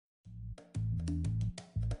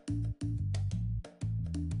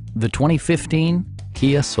The 2015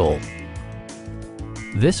 Kia Soul.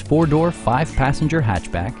 This four-door, five-passenger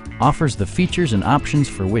hatchback offers the features and options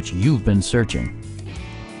for which you've been searching.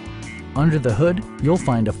 Under the hood, you'll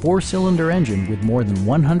find a four-cylinder engine with more than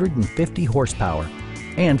 150 horsepower.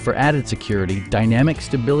 And for added security, dynamic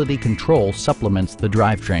stability control supplements the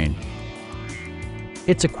drivetrain.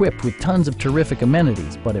 It's equipped with tons of terrific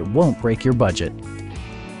amenities, but it won't break your budget,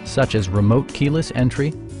 such as remote keyless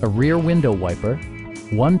entry, a rear window wiper,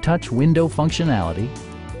 one-touch window functionality,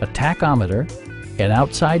 a tachometer, an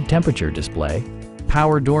outside temperature display,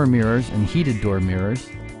 power door mirrors and heated door mirrors,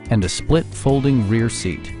 and a split folding rear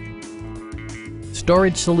seat.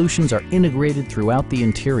 Storage solutions are integrated throughout the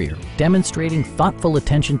interior, demonstrating thoughtful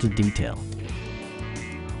attention to detail.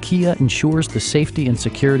 Kia ensures the safety and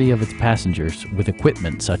security of its passengers with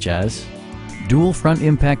equipment such as dual front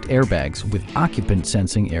impact airbags with occupant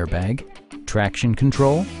sensing airbag, traction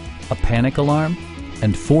control, a panic alarm,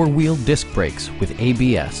 and four-wheel disc brakes with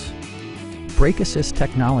ABS. Brake Assist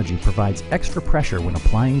technology provides extra pressure when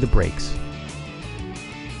applying the brakes.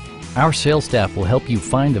 Our sales staff will help you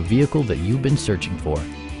find the vehicle that you've been searching for.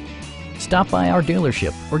 Stop by our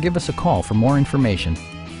dealership or give us a call for more information.